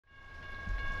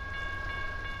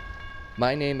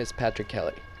My name is Patrick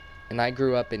Kelly, and I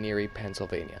grew up in Erie,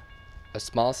 Pennsylvania, a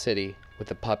small city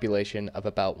with a population of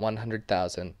about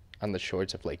 100,000 on the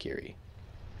shores of Lake Erie.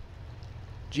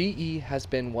 GE has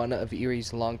been one of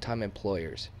Erie's longtime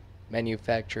employers,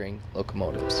 manufacturing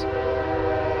locomotives.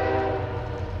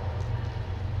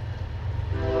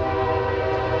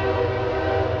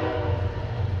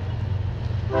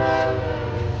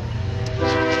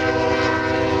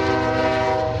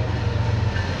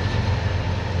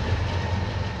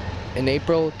 In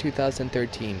April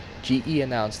 2013, GE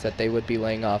announced that they would be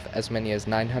laying off as many as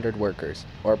 900 workers,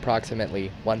 or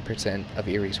approximately 1% of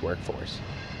Erie's workforce.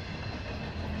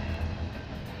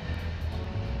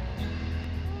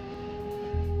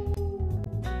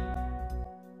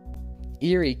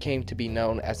 Erie came to be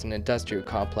known as an industrial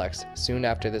complex soon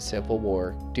after the Civil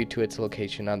War due to its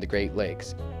location on the Great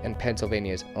Lakes and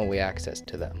Pennsylvania's only access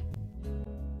to them.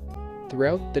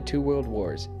 Throughout the two world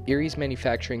wars, Erie's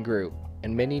manufacturing grew,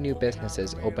 and many new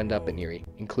businesses opened up in Erie,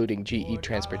 including GE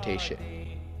Transportation,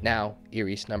 now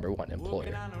Erie's #1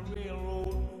 employer.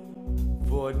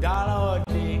 For $1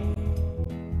 a day,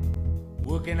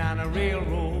 working on a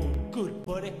railroad, good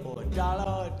buddy, for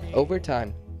 $1 a day. Over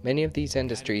time, many of these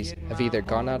industries have either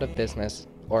gone out of business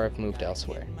or have moved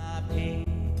elsewhere.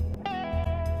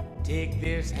 Take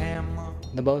this hammer.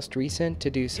 The most recent to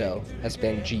do so has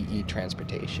been GE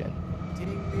Transportation.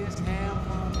 Take this hammer.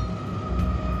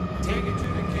 Take it to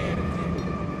the cannon.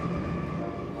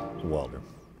 Welder,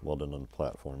 welding on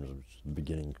platforms,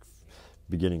 beginning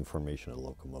formation of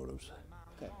locomotives.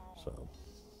 Okay. So,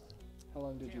 How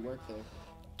long did you work there?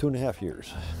 2.5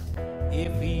 years.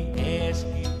 If he asks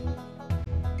you,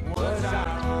 was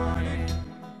I running?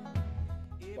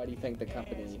 Why do you think the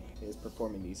company is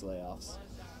performing these layoffs?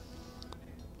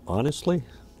 Honestly,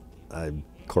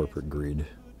 corporate greed.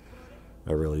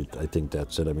 I think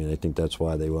that's it. I mean, I think that's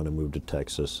why they want to move to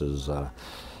Texas is,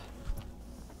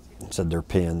 said they're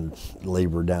paying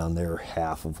labor down there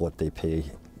half of what they pay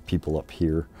people up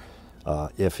here,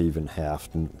 if even half.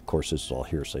 And of course, this is all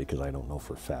hearsay because I don't know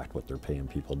for a fact what they're paying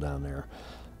people down there.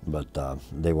 But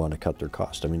they want to cut their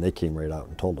costs. I mean, they came right out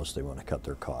and told us they want to cut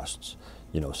their costs,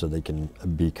 so they can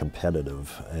be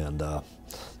competitive. And the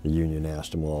union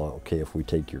asked them, well, okay, if we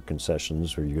take your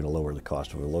concessions, are you going to lower the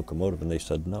cost of a locomotive? And they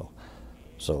said no.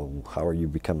 So how are you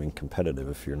becoming competitive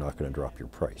if you're not going to drop your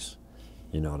price?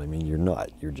 You know what I mean? You're not.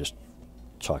 You're just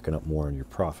chalking up more on your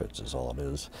profits is all it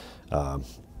is.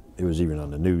 It was even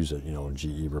on the news that,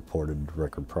 GE reported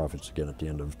record profits again at the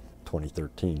end of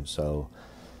 2013. So,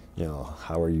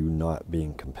 how are you not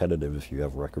being competitive if you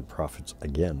have record profits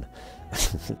again?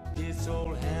 This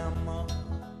old hammer,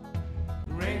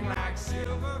 ring like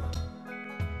silver.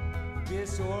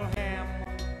 This old hammer,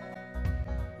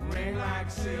 ring like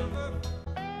silver.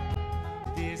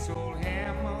 This old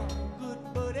hammer,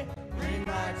 good buddy, ring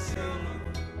like silver.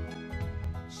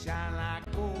 Shine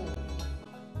like gold,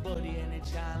 buddy, and it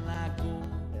shine like gold.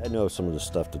 I know some of the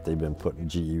stuff that they've been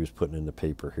GE was putting in the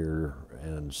paper here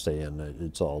and saying that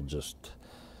it's all just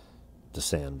to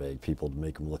sandbag people to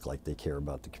make them look like they care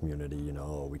about the community,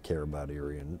 we care about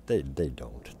Erie, and they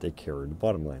don't. They care, the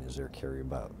bottom line is they care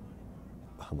about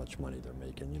how much money they're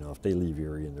making. If they leave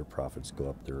Erie and their profits go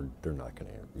up, they're not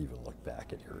going to even look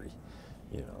back at Erie,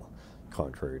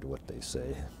 contrary to what they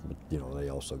say. But, they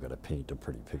also got to paint a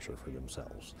pretty picture for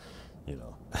themselves,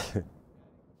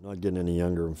 Not getting any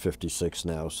younger. I'm 56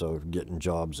 now, so getting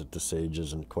jobs at this age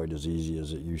isn't quite as easy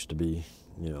as it used to be.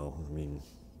 I mean,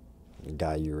 a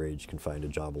guy your age can find a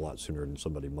job a lot sooner than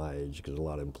somebody my age, because a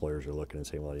lot of employers are looking and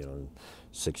saying, well, in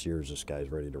 6 years this guy's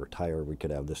ready to retire. We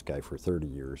could have this guy for 30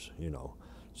 years,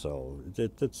 So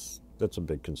that's a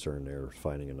big concern there,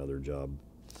 finding another job.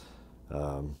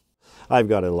 I've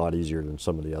got it a lot easier than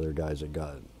some of the other guys that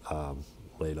got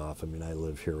laid off. I mean, I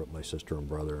live here with my sister and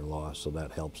brother-in-law, so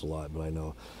that helps a lot. But I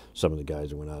know some of the guys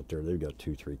that went out there, they've got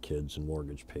 2, 3 kids and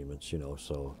mortgage payments,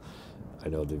 so I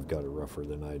know they've got it rougher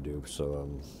than I do. So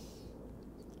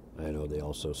I know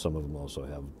some of them also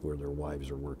have where their wives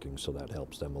are working, so that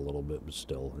helps them a little bit. But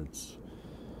still,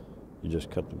 you just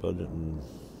cut the budget and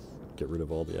get rid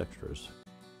of all the extras.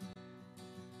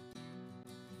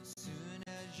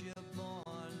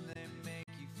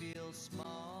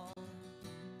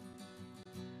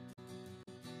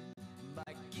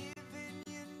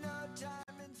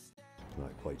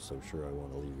 Not quite so sure I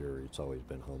want to leave Erie. It's always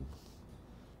been home.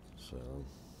 So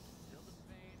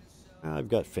I've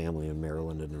got family in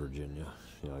Maryland and Virginia.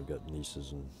 I've got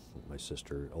nieces and my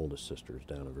oldest sister's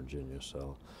down in Virginia.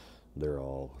 So they're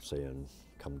all saying,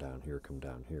 come down here, come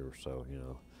down here. So,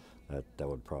 that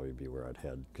would probably be where I'd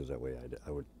head, because that way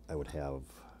I would have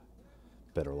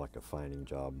better luck of finding a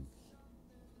job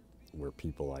where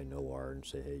people I know are and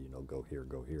say, hey, you know, go here,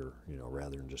 you know,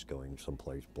 rather than just going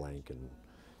someplace blank and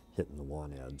hitting the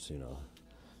want ads, you know.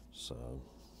 So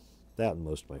that, and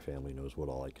most of my family knows what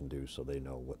all I can do, so they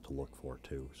know what to look for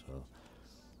too.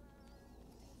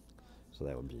 So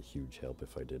that would be a huge help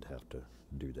if I did have to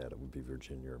do that. It would be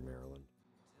Virginia or Maryland.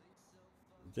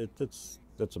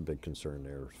 That's a big concern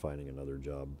there, finding another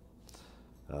job.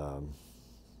 And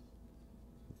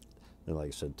like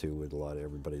I said too, with a lot of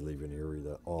everybody leaving Erie,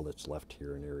 all that's left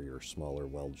here in Erie are smaller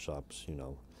weld shops, you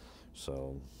know.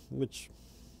 So, which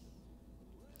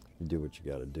you do what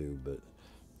you got to do, but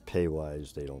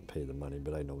pay-wise, they don't pay the money.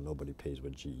 But I know nobody pays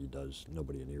what GE does.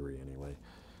 Nobody in Erie anyway.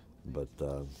 But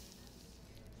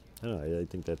I don't know, I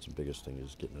think that's the biggest thing,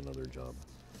 is getting another job,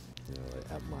 you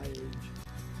know, at my age.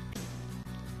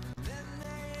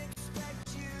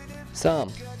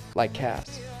 Some, like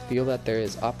Cass, feel that there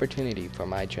is opportunity for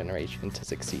my generation to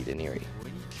succeed in Erie.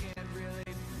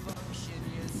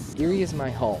 Erie is my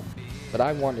home, but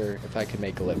I wonder if I could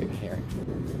make a living here.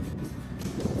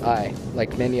 I,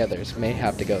 like many others, may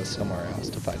have to go somewhere else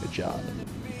to find a job.